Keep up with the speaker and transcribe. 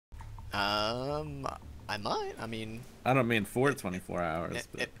I might. I mean, I don't mean for 24 hours.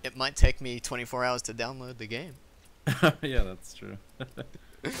 it might take me 24 hours to download the game. Yeah, that's true.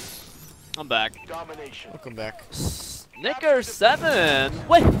 I'm back. Welcome back. Snickers 7.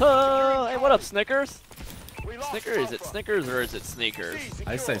 Wait. Hey, what up, Snickers? Snickers? Is it Snickers or is it sneakers?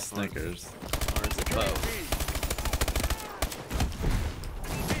 I say Snickers. Or is it both?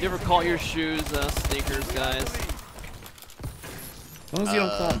 You ever call your shoes sneakers, guys? As long as you don't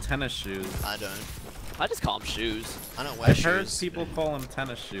call them tennis shoes. I don't. I just call them shoes. I don't wear I've shoes. heard people call them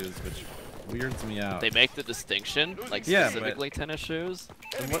tennis shoes, which weirds me out. They make the distinction, like Yeah, specifically tennis shoes.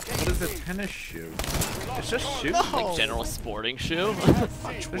 What is a tennis shoe? It's just shoe. No. Like general sporting shoe.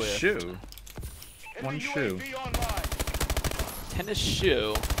 Just shoe. One shoe. Tennis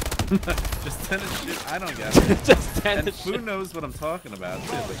shoe. Just tennis shoe. I don't get it. Just And tennis who shoe. knows what I'm talking about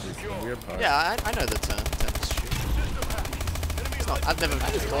too, which is the weird part. Yeah, I know the term tennis shoe. It's not, I've never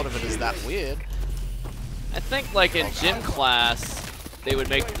thought of it as that weird. I think like in gym class, they would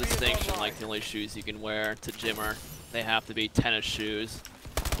make the distinction like the only shoes you can wear to gym are they have to be tennis shoes.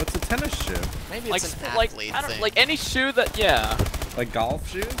 What's a tennis shoe? Maybe Like it's an like athlete I don't thing. like any shoe that Like golf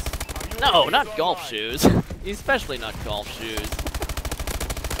shoes? No, not golf shoes. Especially not golf shoes.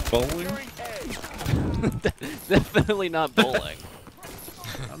 Bowling? Definitely not bowling.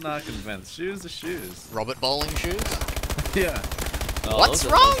 I'm not convinced. Shoes are shoes. Robert bowling shoes? Yeah. Oh, What's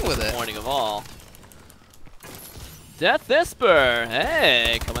those are wrong the most with it? disappointing of all. Death Isper,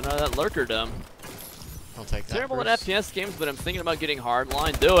 hey, coming out of that lurkerdom. I'll take that. Terrible at Bruce. FPS games, but I'm thinking about getting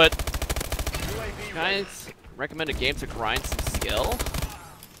hardline. Do it. Guys, recommend a game to grind some skill.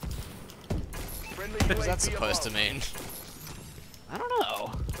 What's that supposed to mean? I don't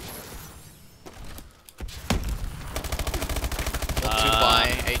know. What to buy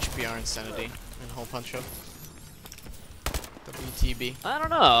HPR Insanity and Hole Puncher? WTB. I don't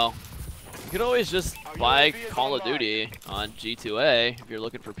know. You could always just buy Call of Duty on G2A if you're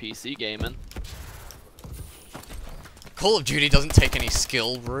looking for PC gaming. Call of Duty doesn't take any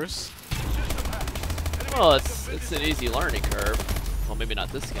skill, Bruce. Well, it's an easy learning curve. Well, maybe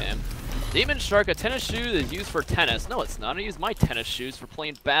not this game. Demon Shark, a tennis shoe is used for tennis. No, it's not. I use my tennis shoes for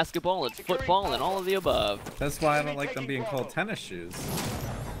playing basketball and football and all of the above. That's why I don't like them being called tennis shoes.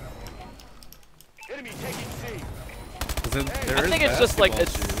 I think it's just like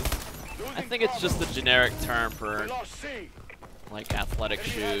I think it's just a generic term for like athletic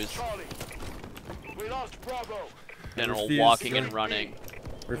shoes. General walking and running.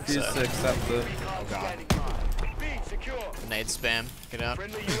 Refuse to accept it. Oh god. Nade spam. Get out.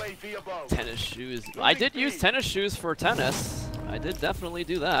 Tennis shoes. I did use tennis shoes for tennis. I did definitely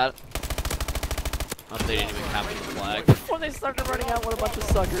do that. Oh, they didn't even capture the flag. Before they started running out, what a bunch of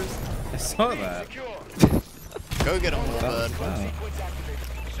suckers. I saw that. Go get on, That Warbird. wow.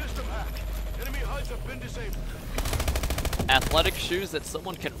 Athletic shoes that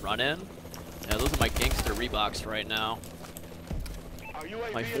someone can run in. Yeah, those are my gangster Reeboks right now.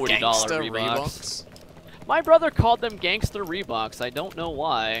 My $40 Gangsta Reeboks. My brother called them gangster Reeboks. I don't know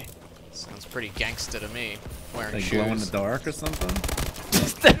why. Sounds pretty gangsta to me. Wearing They shoes. glow in the dark or something?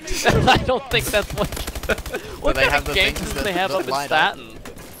 I don't think that's what. What they kind have of the gangsters things do they that- have that up in light up?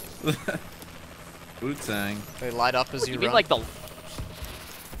 Staten? Wu-Tang. They light up as you You mean run. like the?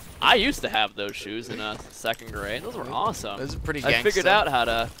 I used to have those shoes in second grade. Those were awesome. Those are pretty I figured gangsta. out how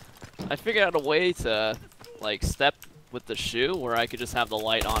to. I figured out a way to like step with the shoe where I could just have the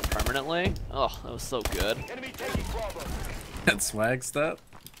light on permanently. Oh, that was so good. That swag step?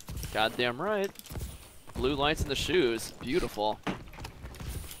 Goddamn right. Blue lights in the shoes. Beautiful.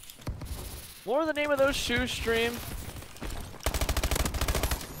 What were the name of those shoes, Stream?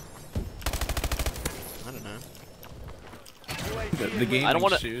 I don't know. The gaming I don't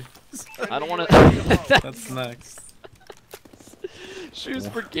wanna- shoes. I don't want to. That's next. Shoes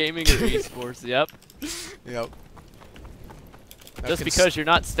for gaming or esports. Yep. Yep. Just because you're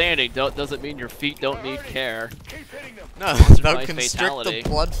not standing doesn't mean your feet don't need care. No, Once or they'll twice constrict fatality. the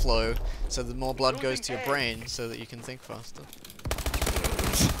blood flow so that more blood goes to your brain so that you can think faster.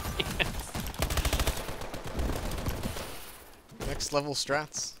 Next level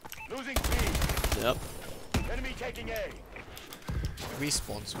strats. Yep.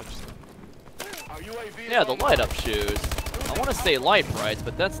 Respawn switch. Yeah, the light up shoes. I want to say light brights,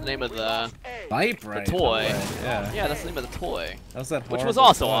 but that's the name of the Vibrite. toy. Yeah. Yeah, that's the name of the toy, That was that which was horrible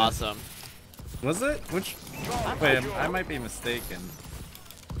also toy. awesome. Was it? Which? Wait, I might be mistaken.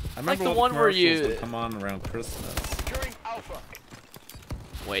 I remember the when one where you- commercials would come on around Christmas.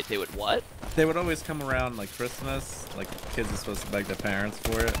 Wait, they would what? They would always come around like Christmas, like kids are supposed to beg their parents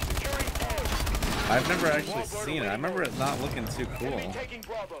for it. I've never actually seen it. I remember it not looking too cool.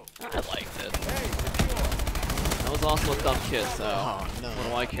 I liked it. That was also a dumb kid, so what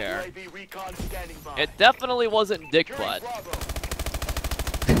do I care? It definitely wasn't dick butt.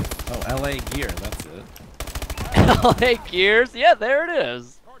 Oh, LA gear, that's it. LA Gears? Yeah, there it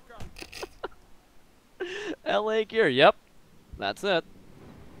is. LA Gear, yep. That's it.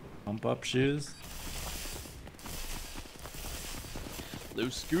 Pump up shoes.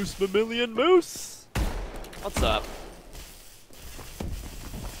 Loose Goose Mammalian Moose. What's up?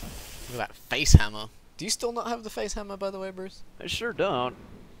 Look at that face hammer. Do you still not have the face hammer, by the way, Bruce? I sure don't.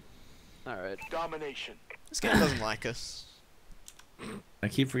 Alright. Domination. This game doesn't like us. I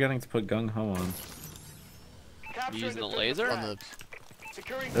keep forgetting to put gung ho on. You using the laser? On the,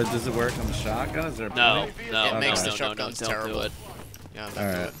 Does it work on the shotgun? Is there a No, point? no, It makes no, the no, shotguns don't terrible. do it. yeah, don't do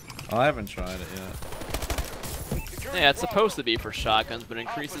Alright. it. Well, I haven't tried it yet. Yeah, it's supposed to be for shotguns, but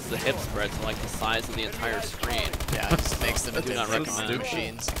increases the hip spread to like the size of the entire screen. Yeah, it just makes them I do not into recommend.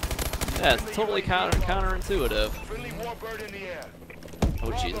 machines. Yeah, it's totally counterintuitive. Friendly warbird in the air.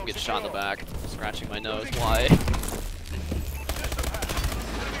 Oh jeez, I'm getting shot in the back. Scratching my nose. Why?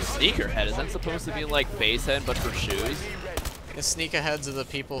 Sneakerhead, is that supposed to be like base head but for shoes? The sneakerheads are the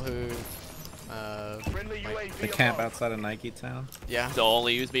people who, Friendly like, The camp outside of Nike Town? yeah. So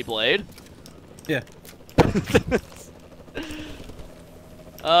only use me blade? Yeah.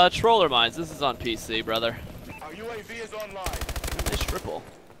 Troller mines, this is on PC, brother. Our UAV is online. Nice triple.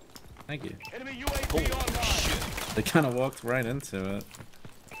 Thank you. Enemy UAV online. They kind of walked right into it.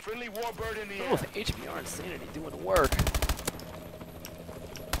 Friendly warbird in the Oh, air. with HBR Insanity doing the work.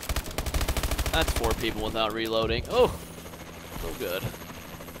 That's 4 people without reloading. Oh, so good.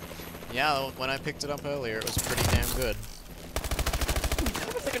 Yeah, when I picked it up earlier, it was pretty damn good. I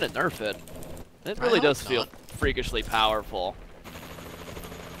wonder if they're gonna nerf it. It I really hope does feel not. freakishly powerful.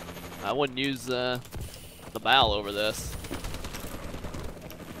 I wouldn't use the BAL over this.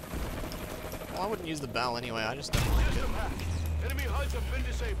 Well, I wouldn't use the BAL anyway, I just don't like it. Enemy HUDs have been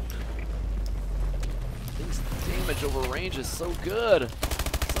disabled. This damage over range is so good.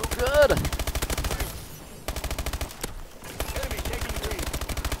 So good. Enemy taking green.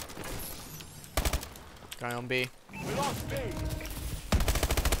 Guy on B. We lost B.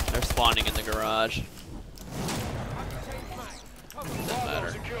 They're spawning in the garage. Doesn't Bravo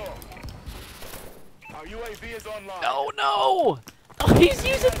matter. secure. Our UAV is online. No, no! Oh, he's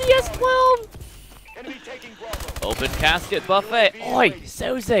using the S12! Enemy taking Bravo. Open casket buffet. Oi,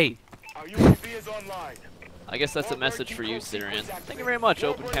 Susie! Our UAV is online. I guess that's a message for you, Syrian. Thank you very much,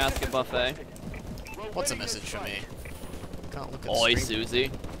 Open Casket Buffet. What's a message for me? Can't look at Oi, stream.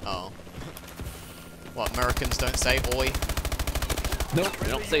 Susie. Oh. What, Americans don't say oi? Nope. They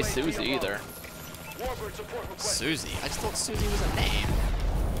don't say Susie either. Warbird support request. Susie? I just thought Susie was a name.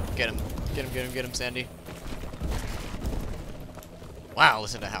 Get him. Get him, get him, get him, Sandy. Wow,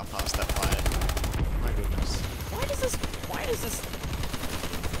 listen to how fast that fired. My goodness. Why does this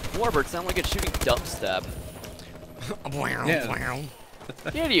warbird sound like it's shooting dubstep? Yeah.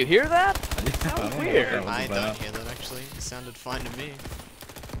 Yeah, do you hear that? I don't know what weird. that was I about. don't hear that actually. It sounded fine to me.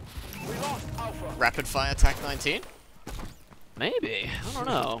 We lost Alpha. Rapid fire Tac-19? Maybe. I don't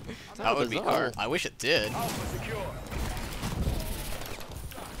know. That would be bizarre. cool. I wish it did. Alpha secure.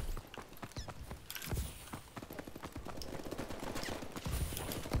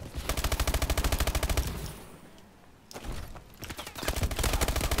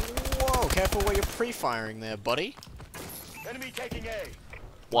 Whoa, careful where you're pre-firing there, buddy. Enemy taking A. I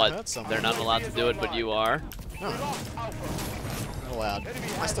What? heard something. They're not allowed to do it, but you are. We lost Alpha. Not allowed.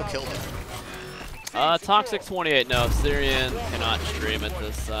 I still killed him. Toxic28, no, Syrian cannot stream at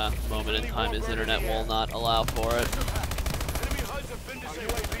this moment in time. His internet will not allow for it. Enemy HUDs have been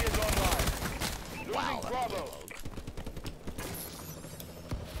disabled. Our UAV is online. Wow, Losing that Bravo.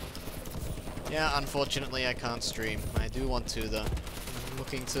 Yeah, unfortunately I can't stream. I do want to though. I'm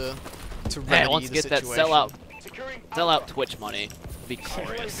looking to remedy Hey, let's the get that situation. Securing sell out Alpha. Twitch money. Be Our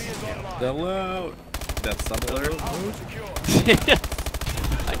glorious. UAV is online. Hello. That sub alert. Alpha secure.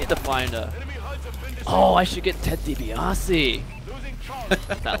 I need to find a. Enemy HUDs have been disabled. Oh, I should get Ted DiBiase. Losing Charlie.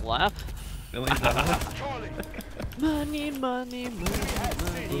 That laugh. Really? That Charlie. Money, money, money,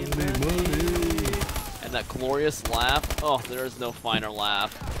 money, one? money. And that glorious laugh. Oh, there is no finer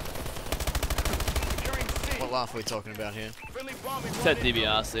laugh. Securing C. What laugh are we talking about here? Friendly bombing Ted run incoming.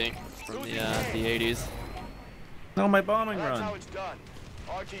 DiBiase from the 80s. No, my bombing That's how run. it's done.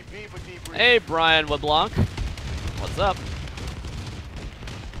 RTB for debrief. Hey, Brian LeBlanc. What's up?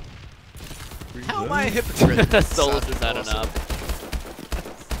 How am I a hypocrite? Solus has had Awesome. enough.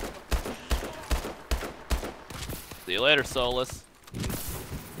 See you later, Solus.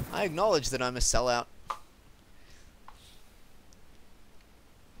 I acknowledge that I'm a sellout.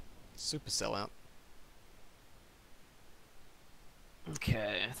 Super sellout.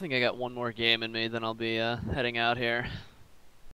 Okay, I think I got one more game in me, then I'll be heading out here.